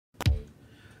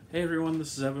Hey everyone,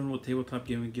 this is Evan with Tabletop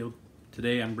Gaming Guild.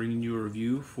 Today I'm bringing you a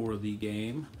review for the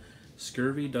game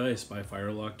Scurvy Dice by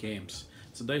Firelock Games.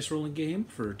 It's a dice rolling game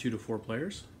for 2 to 4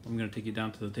 players. I'm going to take you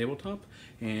down to the tabletop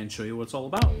and show you what it's all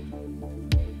about.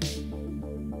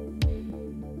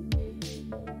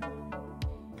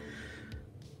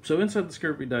 So inside the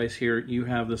Scurvy dice here, you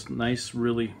have this nice,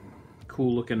 really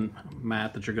cool looking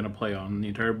mat that you're going to play on. The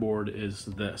entire board is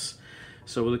this.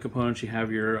 So with the components, you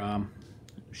have your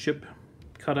ship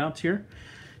cutouts here.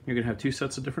 You're going to have 2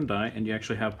 sets of different die, and you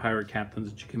actually have pirate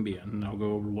captains that you can be in, and I'll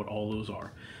go over what all those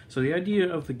are. So the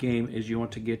idea of the game is you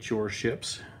want to get your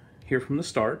ships here from the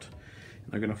start,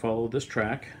 and they're going to follow this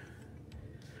track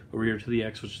over here to the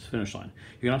X, which is the finish line.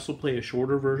 You can also play a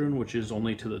shorter version, which is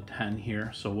only to the 10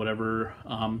 here, so whatever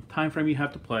time frame you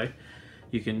have to play,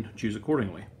 you can choose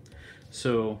accordingly.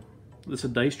 So this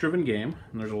is a dice-driven game,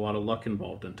 and there's a lot of luck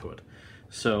involved into it.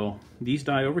 So these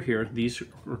die over here, these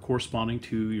are corresponding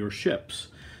to your ships,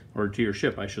 or to your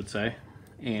ship, I should say,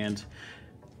 and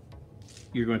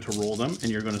you're going to roll them, and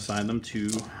you're going to assign them to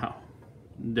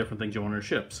different things you want on your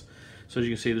ships. So as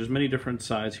you can see, there's many different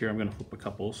sides here. I'm going to flip a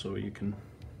couple so you can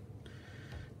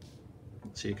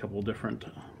see a couple different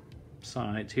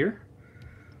sides here.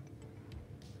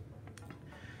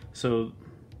 So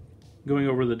going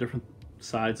over the different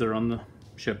sides that are on the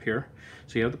ship here.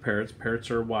 So you have the parrots. Parrots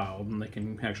are wild and they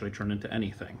can actually turn into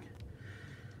anything.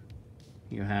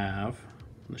 You have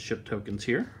the ship tokens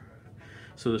here.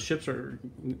 So the ships are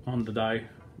on the die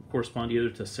correspond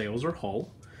either to sails or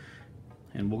hull.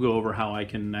 And we'll go over how I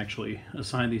can actually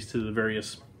assign these to the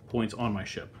various points on my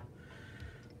ship.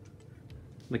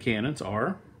 The cannons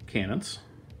are cannons.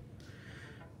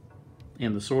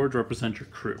 And the swords represent your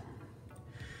crew.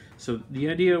 So the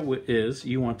idea is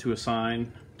you want to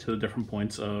assign to the different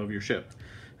points of your ship.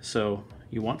 So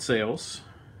you want sails.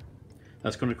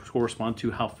 That's going to correspond to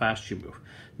how fast you move.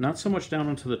 Not so much down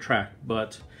onto the track,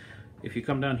 but if you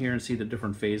come down here and see the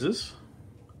different phases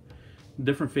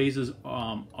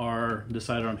are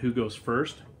decided on who goes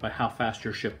first by how fast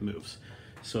your ship moves.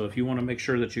 So if you want to make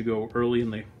sure that you go early in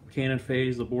the cannon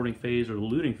phase, the boarding phase, or the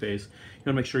looting phase, you want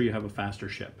to make sure you have a faster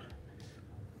ship.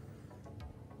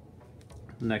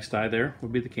 The next die there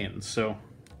would be the cannons. So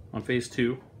on phase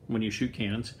 2, when you shoot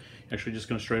cannons, you're actually just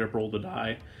going to straight up roll the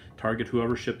die, target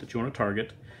whoever ship that you want to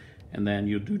target, and then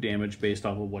you do damage based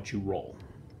off of what you roll.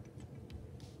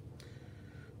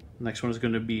 The next one is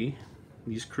going to be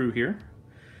these crew here.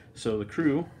 So the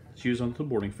crew is used on the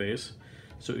boarding phase.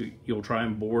 So you'll try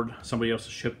and board somebody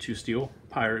else's ship to steal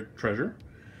pirate treasure,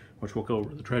 which we'll go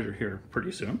over the treasure here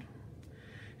pretty soon.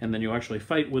 And then you'll actually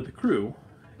fight with the crew.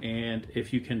 And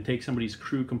if you can take somebody's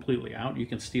crew completely out, you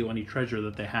can steal any treasure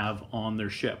that they have on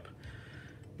their ship.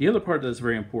 The other part that's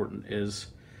very important is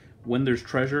when there's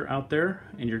treasure out there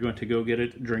and you're going to go get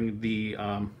it during the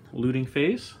looting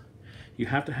phase, you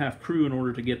have to have crew in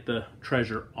order to get the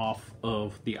treasure off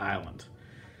of the island.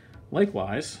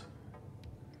 Likewise,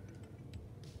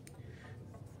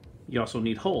 you also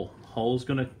need hull. Hull is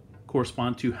going to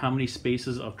correspond to how many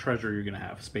spaces of treasure you're going to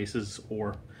have, spaces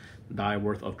or die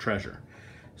worth of treasure.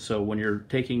 So when you're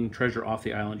taking treasure off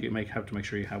the island, you may have to make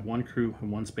sure you have 1 crew and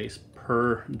 1 space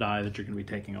per die that you're going to be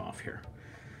taking off here.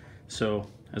 So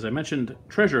as I mentioned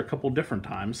treasure a couple different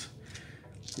times,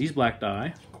 these black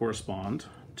die correspond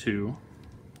to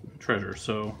treasure.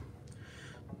 So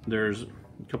there's a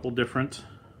couple different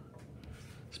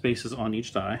spaces on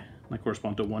each die that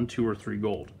correspond to 1, 2, or 3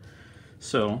 gold.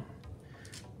 So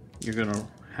you're going to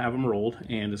have them rolled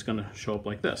and it's going to show up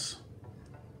like this.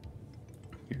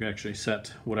 You can actually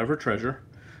set whatever treasure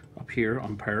up here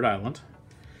on Pirate Island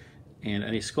and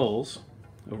any skulls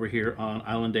over here on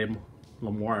Island de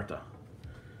la Muerta.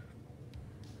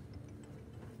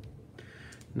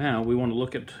 Now we want to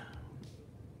look at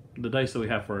the dice that we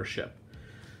have for our ship.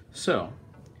 So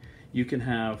you can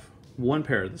have 1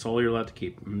 parrot, that's all you're allowed to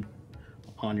keep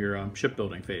on your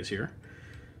shipbuilding phase here.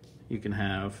 You can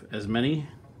have as many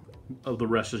of the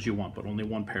rest as you want, but only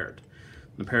 1 parrot.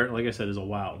 The parrot, like I said, is a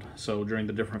wild. So during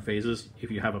the different phases, if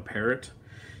you have a parrot,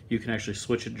 you can actually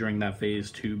switch it during that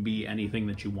phase to be anything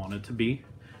that you want it to be,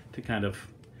 to kind of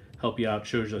help you out,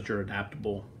 shows that you're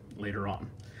adaptable later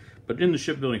on. But in the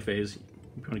shipbuilding phase,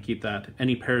 you want to keep that.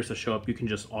 Any parrots that show up, you can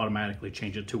just automatically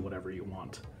change it to whatever you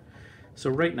want. So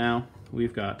right now,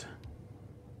 we've got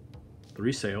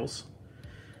 3 sails,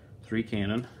 3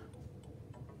 cannon,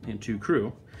 and 2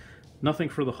 crew. Nothing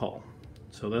for the hull.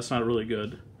 So that's not really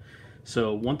good.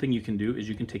 So one thing you can do is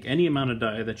you can take any amount of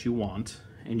die that you want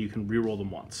and you can re-roll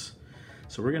them once.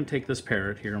 So we're going to take this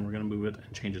parrot here and we're going to move it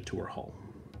and change it to our hull.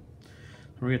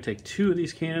 We're going to take 2 of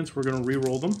these cannons, we're going to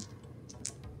re-roll them.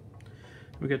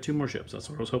 we got 2 more ships. That's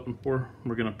what I was hoping for.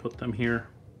 We're going to put them here,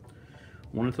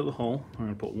 one into the hull. We're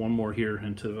going to put one more here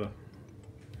into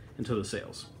the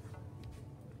sails.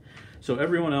 So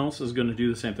everyone else is going to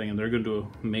do the same thing, and they're going to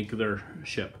make their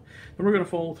ship. Then we're going to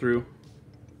follow through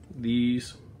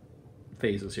these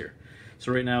phases here.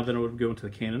 So right now, then it would go into the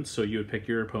cannons. So you would pick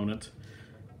your opponent.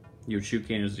 You would shoot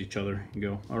cannons at each other and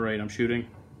go, all right, I'm shooting.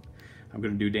 I'm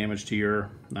going to do damage to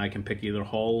your, I can pick either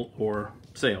hull or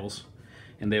sails,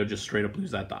 and they would just straight up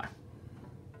lose that die.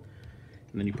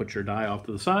 And then you put your die off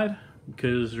to the side,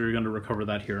 because you're going to recover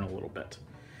that here in a little bit.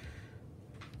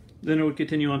 Then it would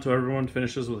continue on until everyone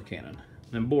finishes with a cannon.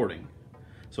 Then boarding.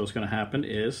 So what's going to happen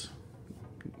is,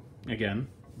 again,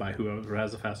 by whoever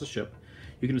has the fastest ship,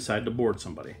 you can decide to board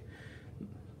somebody.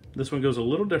 This one goes a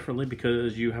little differently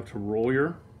because you have to roll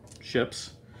your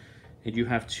ships, and you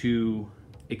have to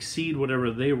exceed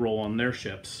whatever they roll on their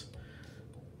ships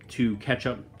to catch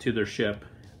up to their ship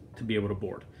to be able to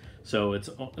board. So it's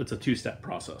a 2-step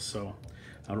process. So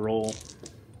I'd roll,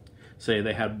 say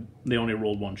they only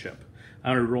rolled 1 ship.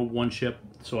 I only rolled 1 ship,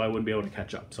 so I wouldn't be able to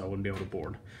catch up, so I wouldn't be able to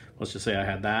board. Let's just say I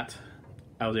had that.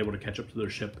 I was able to catch up to their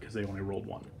ship because they only rolled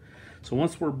 1. So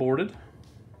once we're boarded,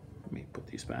 let me put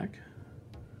these back.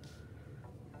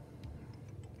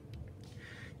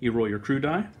 You roll your crew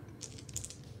die,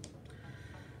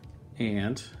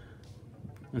 and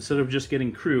instead of just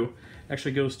getting crew, it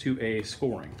actually goes to a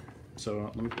scoring.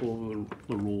 So let me pull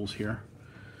the rules here.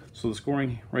 So the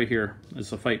scoring right here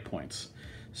is the fight points.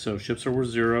 So ships are worth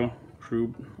 0,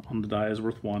 crew on the die is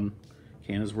worth 1,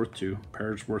 cannon is worth 2,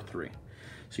 pair is worth 3.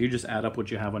 So you just add up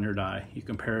what you have on your die. You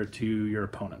compare it to your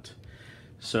opponent.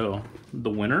 So the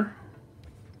winner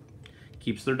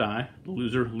keeps their die, the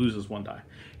loser loses 1 die.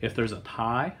 If there's a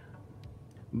tie,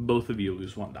 both of you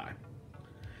lose 1 die.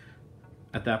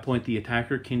 At that point, the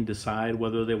attacker can decide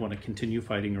whether they want to continue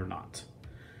fighting or not.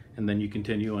 And then you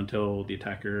continue until the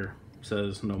attacker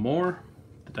says no more,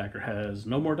 the attacker has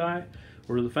no more die,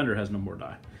 or the defender has no more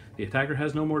die. The attacker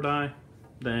has no more die,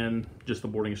 then just the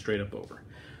boarding is straight up over.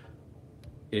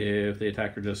 If the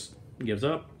attacker just gives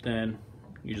up, then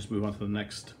you just move on to the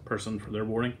next person for their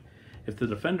boarding. If the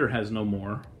defender has no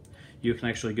more, you can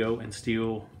actually go and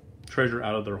steal treasure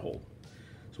out of their hold.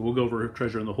 So we'll go over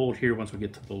treasure in the hold here once we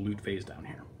get to the loot phase down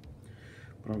here.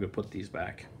 But I'm going to put these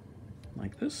back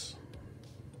like this.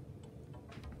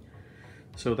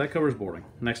 So that covers boarding.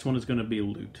 Next one is going to be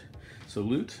loot. So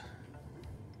loot,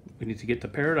 we need to get to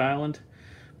Parrot Island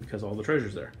because all the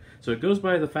treasure's there. So it goes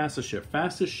by the fastest ship.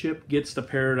 Fastest ship gets to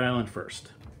Parrot Island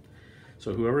first.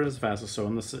 So whoever is the fastest, so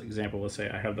in this example, let's say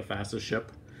I have the fastest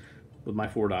ship with my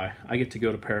 4 die. I get to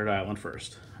go to Parrot Island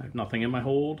first. I have nothing in my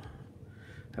hold.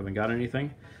 Haven't got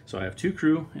anything. So I have 2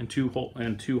 crew and 2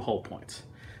 hull points.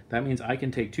 That means I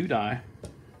can take 2 die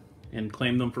and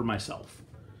claim them for myself.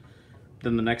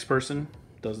 Then the next person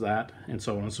does that, and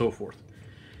so on and so forth.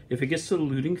 If it gets to the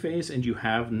looting phase and you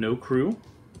have no crew,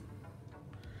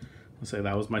 let's say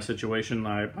that was my situation,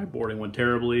 my boarding went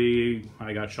terribly,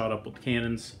 I got shot up with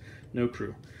cannons, no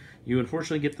crew. You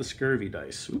unfortunately get the Scurvy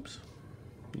dice. Oops.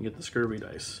 You get the Scurvy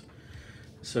dice.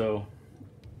 So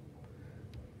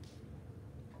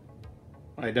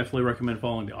I definitely recommend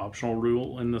following the optional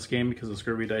rule in this game because the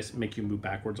Scurvy dice make you move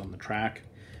backwards on the track.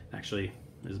 Actually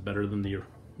is better than the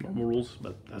normal rules,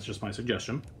 but that's just my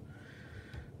suggestion.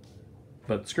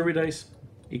 But Scurvy dice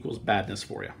equals badness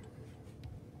for you.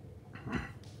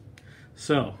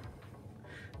 So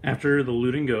after the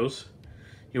looting goes,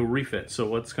 you'll refit. So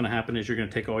what's going to happen is you're going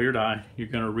to take all your die, you're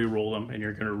going to re-roll them, and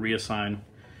you're going to reassign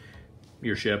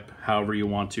your ship however you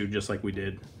want to, just like we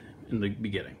did in the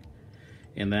beginning.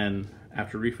 And then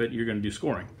after refit, you're going to do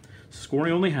scoring.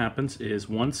 Scoring only happens is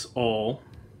once all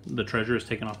the treasure is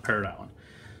taken off Parrot Island.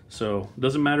 So it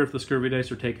doesn't matter if the Scurvy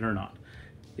dice are taken or not.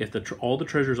 If all the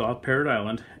treasure is off Parrot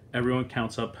Island, everyone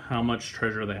counts up how much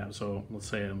treasure they have. So let's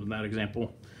say in that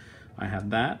example, I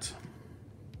had that,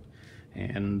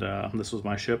 and this was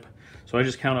my ship. So I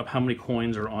just count up how many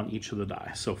coins are on each of the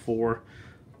die. So 4,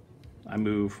 I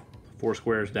move 4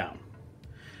 squares down.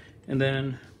 And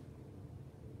then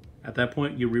at that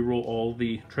point, you re-roll all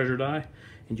the treasure die,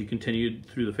 and you continue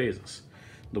through the phases.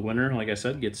 The winner, like I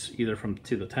said, gets either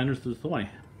to the 10 or to the 20.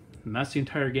 And that's the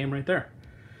entire game right there.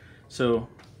 So,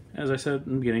 as I said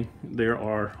in the beginning, there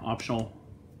are optional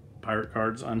pirate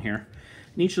cards on here.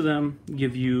 And each of them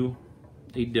give you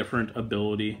a different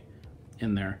ability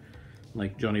in there.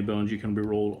 Like Johnny Bones, you can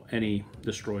re-roll any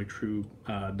destroy true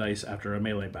dice after a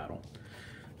melee battle.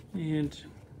 And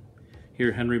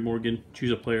here, Henry Morgan,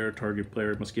 choose a player. Target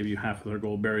player must give you half of their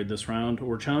gold buried this round,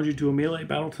 or challenge you to a melee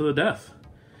battle to the death.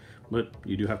 But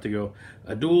you do have to go,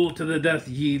 a duel to the death,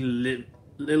 ye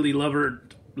lily lover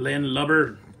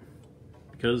landlubber,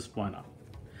 because why not?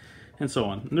 And so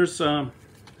on. And there's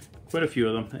quite a few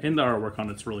of them, and the artwork on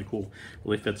it's really cool.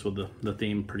 Really fits with the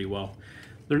theme pretty well.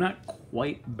 They're not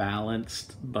quite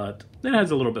balanced, but it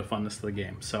adds a little bit of funness to the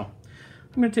game. So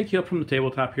I'm going to take you up from the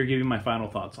tabletop here, give you my final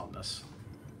thoughts on this.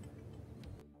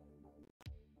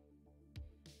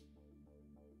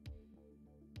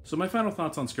 So my final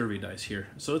thoughts on Scurvy Dice here.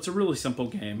 So it's a really simple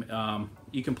game.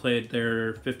 You can play it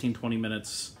there 15-20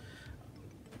 minutes.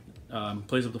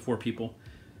 Plays up to 4 people.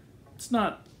 It's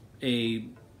not a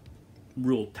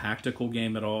real tactical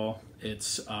game at all.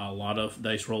 It's a lot of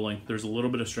dice rolling. There's a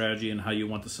little bit of strategy in how you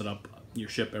want to set up your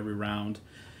ship every round,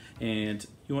 and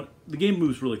the game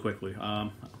moves really quickly.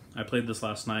 I played this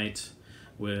last night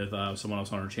with someone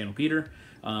else on our channel, Peter.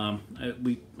 I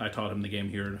taught him the game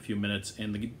here in a few minutes,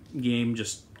 and the game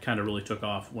just kind of really took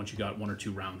off once you got 1 or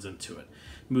 2 rounds into it.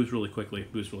 It moves really quickly,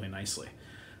 moves really nicely.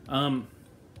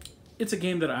 It's a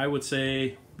game that I would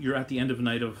say you're at the end of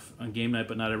a game night,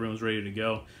 but not everyone's ready to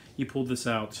go. You pull this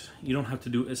out. You don't have to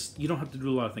do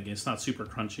a lot of thinking. It's not super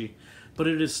crunchy, but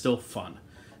it is still fun.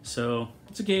 So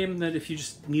it's a game that if you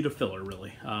just need a filler,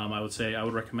 really, I would say I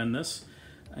would recommend this.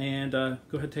 And go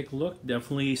ahead and take a look.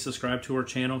 Definitely subscribe to our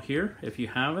channel here if you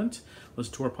haven't.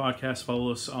 Listen to our podcast.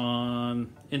 Follow us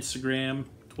on Instagram,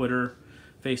 Twitter,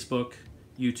 Facebook,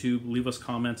 YouTube. Leave us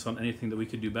comments on anything that we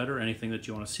could do better, anything that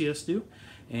you want to see us do.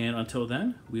 And until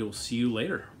then, we will see you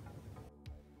later.